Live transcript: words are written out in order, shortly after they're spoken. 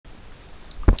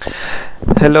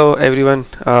Hello everyone,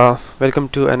 welcome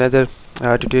to another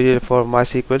tutorial for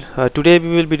MySQL. Today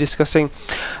we will be discussing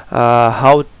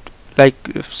how, like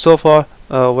so far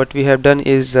what we have done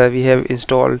is we have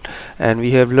installed and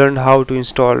we have learned how to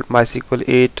install MySQL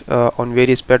 8 on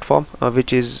various platforms,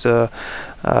 which is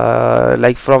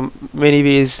like from many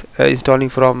ways, installing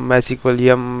from MySQL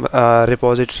yum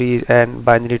repositories and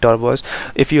binary turbos.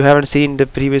 If you haven't seen the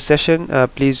previous session,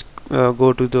 please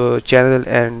go to the channel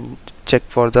and check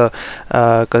for the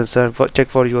check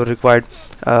for your required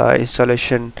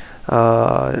installation.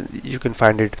 You can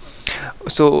find it.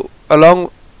 So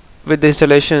along with the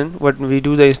installation, what we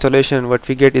do the installation, what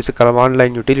we get is a command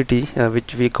line utility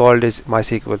which we called as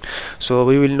MySQL. So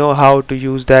we will know how to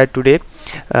use that today.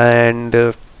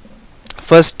 And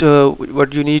first,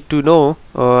 what you need to know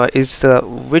is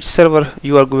which server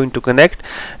you are going to connect,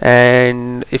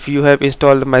 and if you have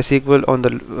installed MySQL on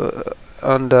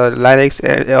the Linux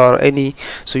or any,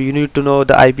 so you need to know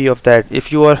the IP of that.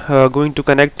 If you are going to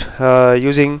connect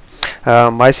using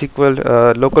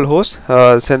MySQL localhost,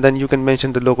 so then you can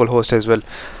mention the localhost as well.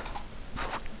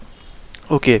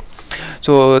 Okay,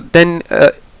 so then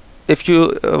if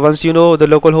you once you know the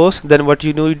localhost, then what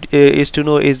you need is to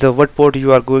know is the what port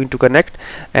you are going to connect.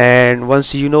 And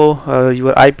once you know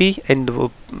your IP and the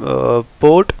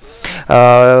port,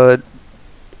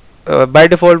 by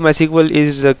default MySQL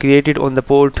is created on the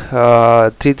port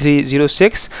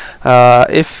 3306.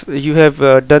 If you have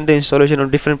done the installation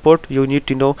on different port, you need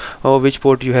to know which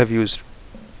port you have used.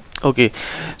 Okay,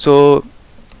 so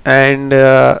and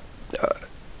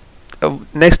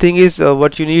next thing is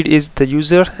what you need is the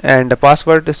user and the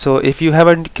password. So if you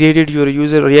haven't created your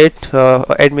user yet,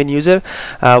 admin user,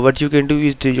 what you can do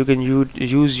is you can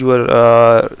use your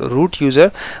root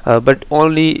user, but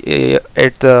only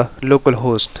at the local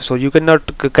host. So you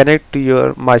cannot connect to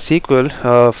your MySQL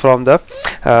from the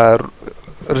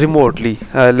remotely,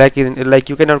 like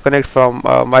you cannot connect from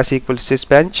MySQL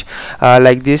sysbench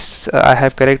like this. I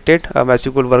have connected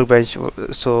MySQL workbench,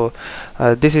 so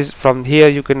this is from here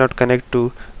you cannot connect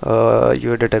to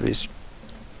your database.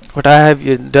 What I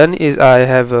have done is I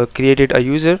have created a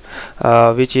user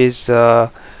which is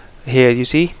here. You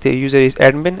see the user is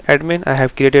admin. I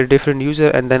have created a different user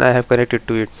and then I have connected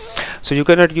to it. So you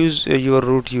cannot use your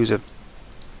root user.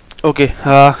 Okay,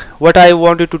 what I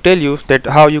wanted to tell you that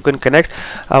how you can connect.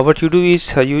 What you do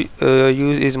is you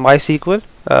use is MySQL.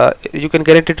 You can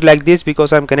connect it like this,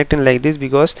 because I'm connecting like this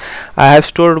because I have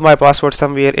stored my password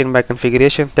somewhere in my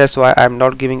configuration. That's why I'm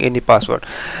not giving any password.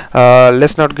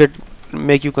 Let's not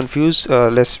make you confused.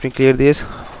 Let's clear this.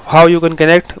 How you can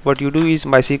connect? What you do is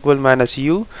MySQL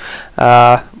 -u.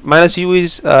 -u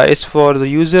is for the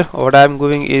user. What I'm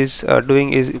doing is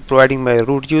providing my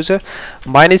root user.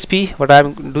 -p, what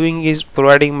I'm doing is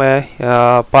providing my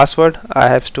password. I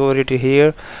have stored it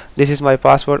here. This is my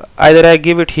password. Either I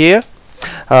give it here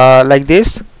like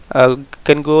this,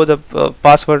 can go the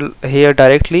password here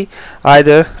directly.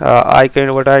 Either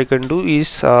what I can do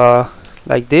is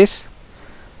like this,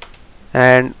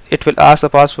 and it will ask the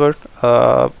password,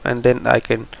 and then I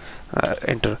can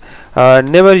enter.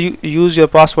 Never use your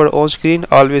password on screen.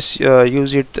 Always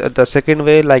use it the second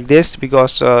way, like this,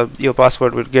 because your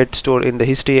password will get stored in the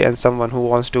history, and someone who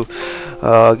wants to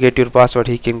get your password,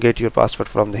 he can get your password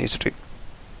from the history.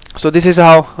 So this is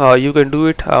how you can do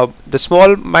it. The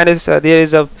small minus, there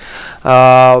is a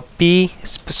p,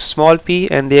 small p,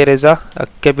 and there is a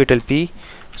capital P.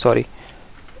 Sorry,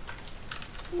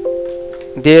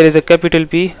 there is a capital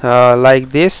P like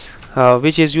this,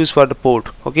 which is used for the port.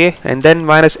 Okay, and then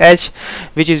 -h,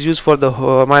 which is used for the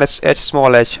 -h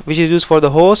small h, which is used for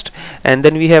the host, and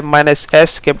then we have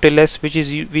 -s capital S, which is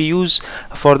we use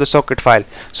for the socket file.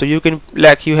 So you can,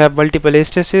 like you have multiple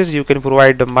instances, you can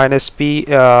provide the -p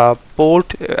port,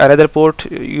 another port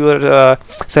your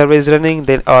server is running,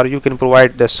 then, or you can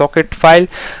provide the socket file.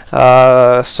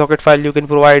 You can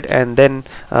provide, and then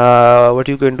what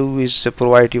you can do is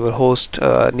provide your host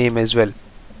name as well.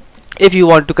 If you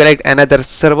want to connect another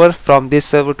server from this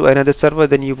server to another server,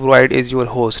 then you provide is your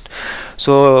host.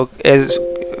 So as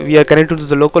we are connected to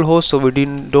the local host, so we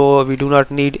do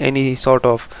not need any sort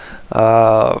of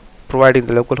providing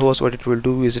the local host. What it will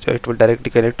do is it will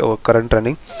directly connect our current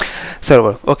running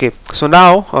server. Okay, so now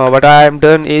what I am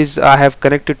done is I have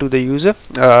connected to the user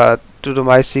to the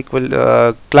MySQL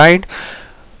client.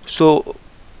 So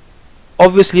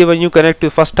obviously when you connect to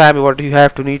first time, what you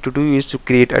have to need to do is to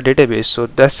create a database. So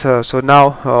that's so now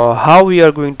how we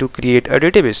are going to create a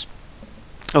database.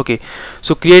 Okay,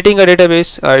 so creating a database,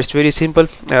 it's very simple.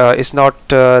 It's not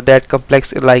that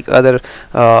complex like other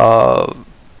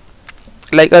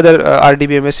like other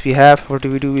RDBMS we have, what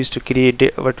we do is to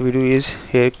create what we do is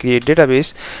here create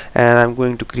database, and I'm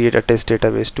going to create a test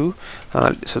database too.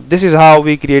 So this is how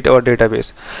we create our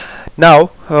database.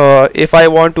 Now if I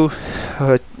want to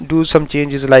do some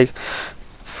changes, like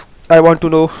I want to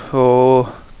know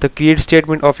the create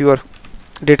statement of your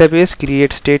database,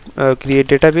 create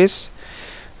database.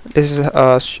 This is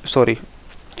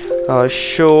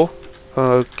show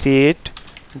create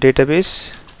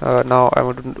database. Now I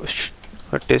want to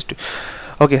test.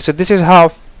 Okay, so this is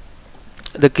how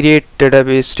the create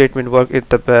database statement work in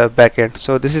the backend.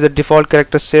 So this is the default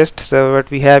character set. So what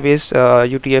we have is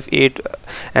UTF-8,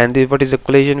 and what is the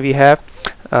collision we have.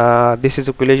 This is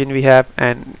the collision we have,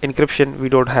 and encryption we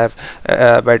don't have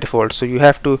by default. So you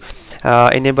have to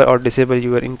enable or disable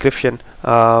your encryption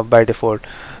by default.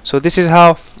 So this is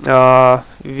how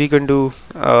we can do.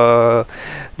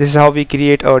 This is how we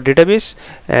create our database,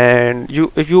 and you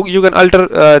can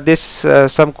alter this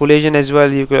some collision as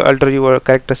well. You can alter your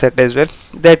character set as well.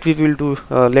 That we will do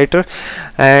later.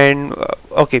 And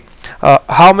okay,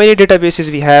 how many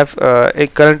databases we have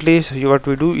currently? So what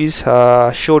we do is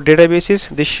show databases.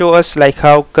 This show us like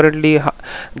how currently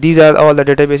these are all the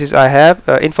databases I have.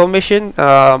 Information,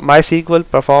 MySQL,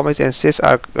 performance, and sys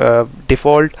are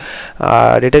default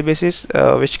databases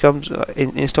which comes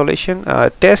in installation.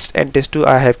 Test and test2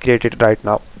 I have created right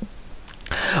now.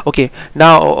 Okay,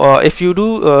 now if you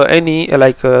do any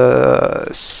like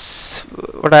what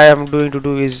I am going to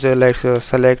do is like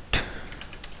select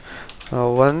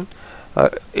one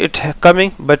it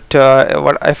coming, but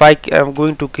what if I am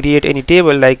going to create any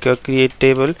table, like create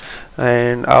table,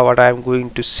 and what I am going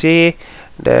to say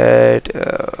that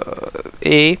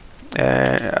a,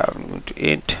 and I'm going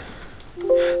to int.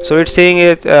 So it's saying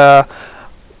it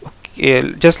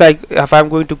just like if I'm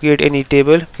going to create any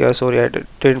table. Okay, sorry, I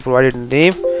didn't provide a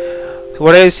name. So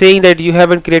what I was saying that you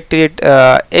haven't created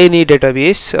any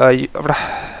database.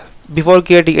 Before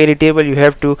creating any table, you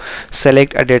have to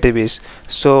select a database.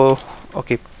 So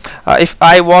okay, if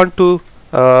I want to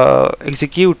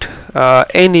execute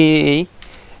any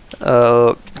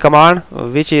command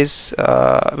which we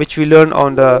learn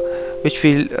on the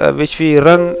which we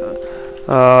run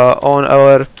on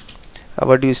our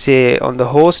what do you say, on the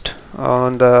host,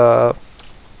 on the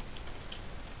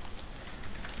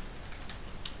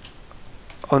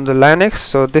Linux.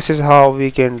 So this is how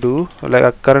we can do,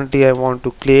 like currently I want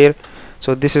to clear.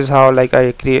 So this is how like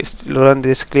I run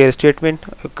this clear statement,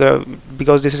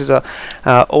 because this is a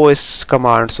OS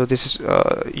command. So this is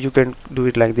you can do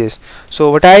it like this.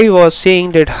 So what I was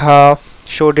saying that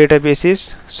show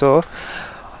databases. So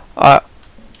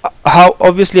how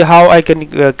obviously how I can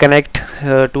connect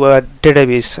to a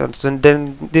database, and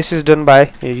then this is done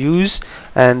by use,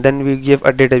 and then we give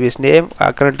a database name.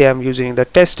 Currently I'm using the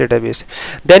test database.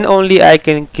 Then only I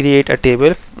can create a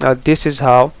table. This is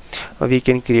how we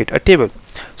can create a table.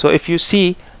 So if you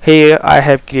see here, I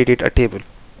have created a table.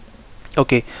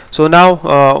 Okay, so now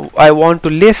I want to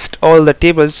list all the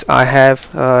tables I have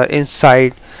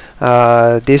inside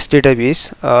this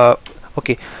database.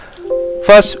 Okay,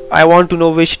 first I want to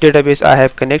know which database I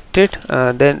have connected.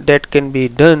 Then that can be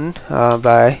done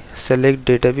by select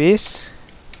database.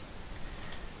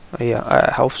 Yeah,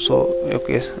 I hope so.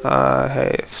 Okay, I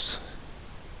have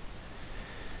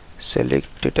select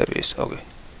database. Okay,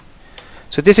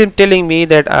 so this is telling me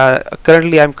that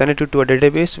currently I'm connected to a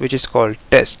database which is called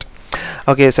test.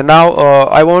 Okay, so now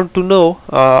I want to know,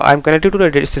 I'm connected to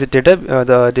this test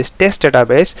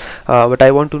database, but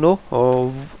I want to know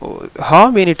how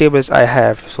many tables I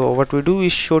have. So what we do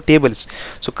is show tables.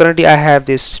 So currently I have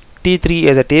this T3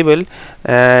 as a table,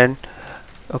 and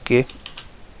okay,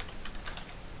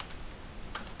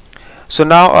 so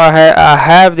now I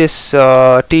have this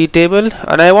T table,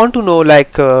 and I want to know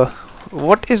like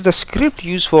what is the script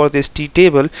used for this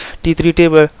T3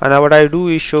 table. And what I do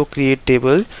is show create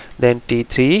table, then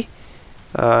T3,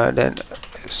 then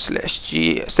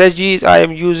 /g. /g is I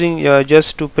am using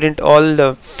just to print all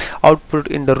the output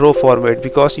in the row format,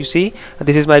 because you see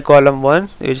this is my column 1,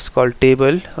 which is called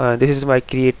table. This is my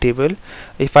create table.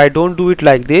 If I don't do it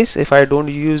like this, if I don't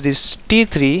use this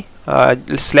T3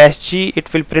 /g,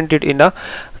 it will print it in a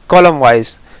column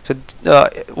wise. So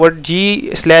what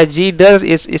 /g does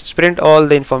is it's print all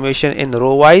the information in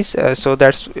row wise. So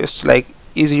that's it's like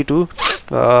easy to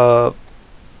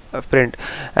print,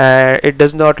 and it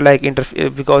does not like interfere,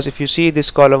 because if you see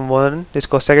this column 1, this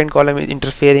second column is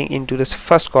interfering into this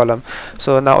first column.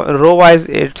 So now row wise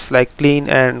it's like clean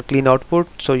output,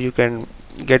 so you can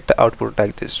get the output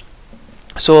like this.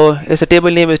 So it's a table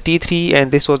name is T3,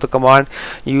 and this was the command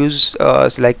used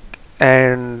like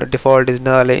and default is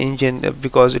null engine,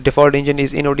 because default engine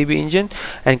is InnoDB engine,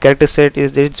 and character set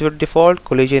is this is your default,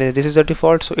 collision is this is the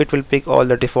default, so it will pick all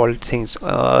the default things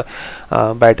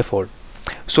by default.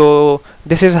 So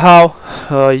this is how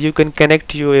you can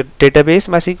connect your database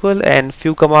MySQL, and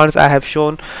few commands I have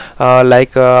shown,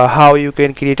 like how you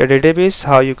can create a database,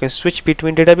 how you can switch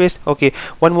between database. Okay,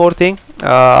 one more thing,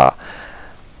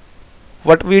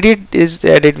 what we did is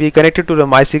that we connected to the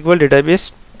MySQL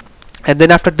database, and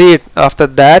then after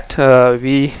that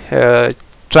we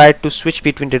tried to switch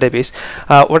between database.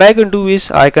 What I can do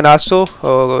is I can also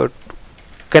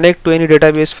connect to any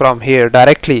database from here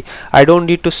directly. I don't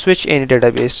need to switch any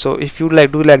database. So if you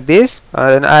do like this,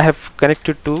 then I have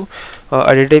connected to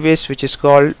a database which is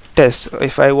called test.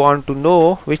 If I want to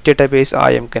know which database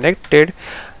I am connected,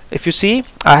 if you see,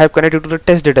 I have connected to the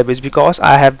test database because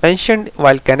I have mentioned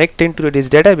while connecting to this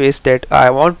database that I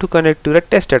want to connect to the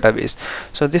test database.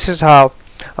 So this is how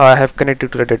I have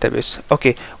connected to the database.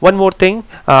 Okay, one more thing,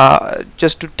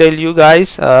 just to tell you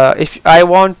guys, if I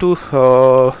want to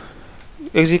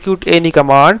execute any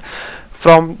command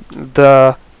from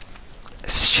the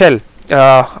shell,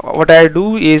 what I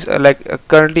do is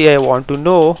currently I want to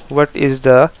know what is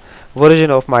the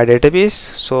version of my database.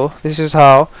 So this is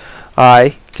how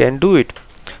I can do it.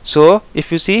 So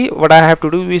if you see, what I have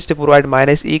to do is to provide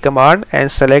 -e command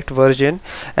and select version,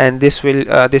 and this will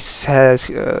this has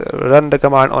run the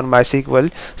command on MySQL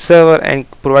server and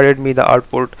provided me the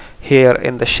output here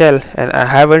in the shell, and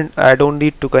I don't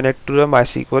need to connect to the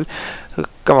MySQL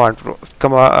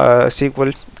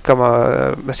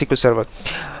SQL server.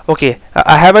 Okay,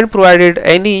 I haven't provided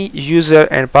any user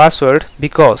and password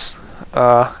because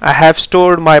I have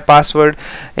stored my password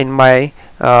in my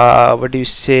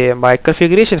my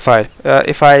configuration file.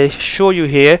 If I show you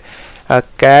here,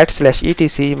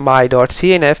 cat/etc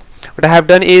my.cnf, what I have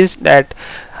done is that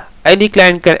any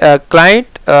client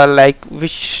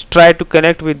which try to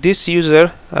connect with this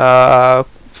user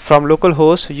from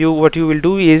localhost, what you will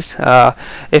do is,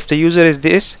 if the user is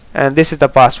this and this is the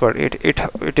password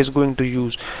it is going to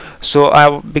use. So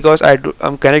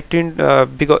I'm connecting,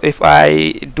 because if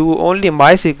I do only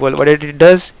MySQL, what it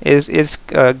does is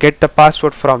get the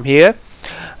password from here,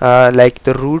 like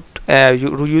the root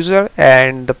user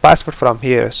and the password from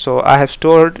here. So I have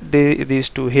stored these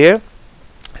two here.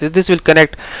 This will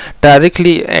connect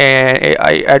directly, and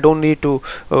I don't need to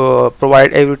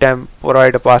provide a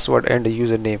password and a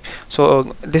username.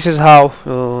 So this is how,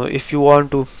 if you want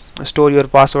to store your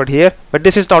password here, but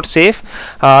this is not safe.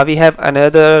 We have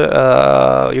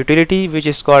another utility which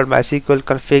is called MySQL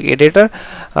config editor,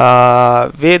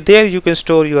 where there you can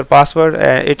store your password,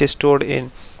 and it is stored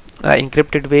in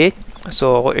encrypted way,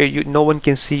 so no one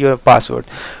can see your password.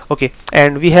 Okay,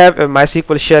 and we have a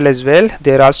MySQL shell as well.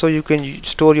 There also you can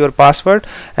store your password,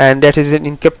 and that is an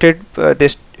encrypted,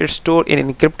 it's stored in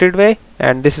an encrypted way,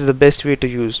 and this is the best way to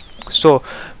use. So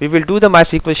we will do the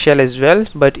MySQL shell as well,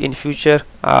 but in future,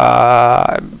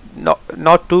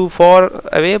 not too far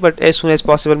away, but as soon as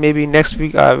possible. Maybe next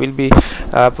week I will be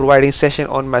providing session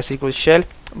on MySQL shell.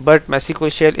 But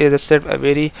MySQL shell is a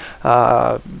very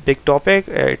big topic.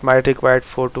 It might require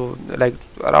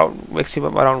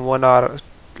maximum around 1 hour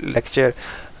lecture.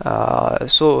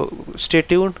 So stay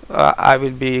tuned. I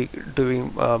will be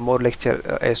doing more lecture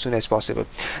as soon as possible.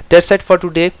 That's it for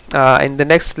today. In the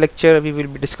next lecture we will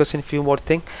be discussing few more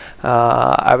things.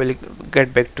 I will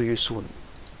get back to you soon.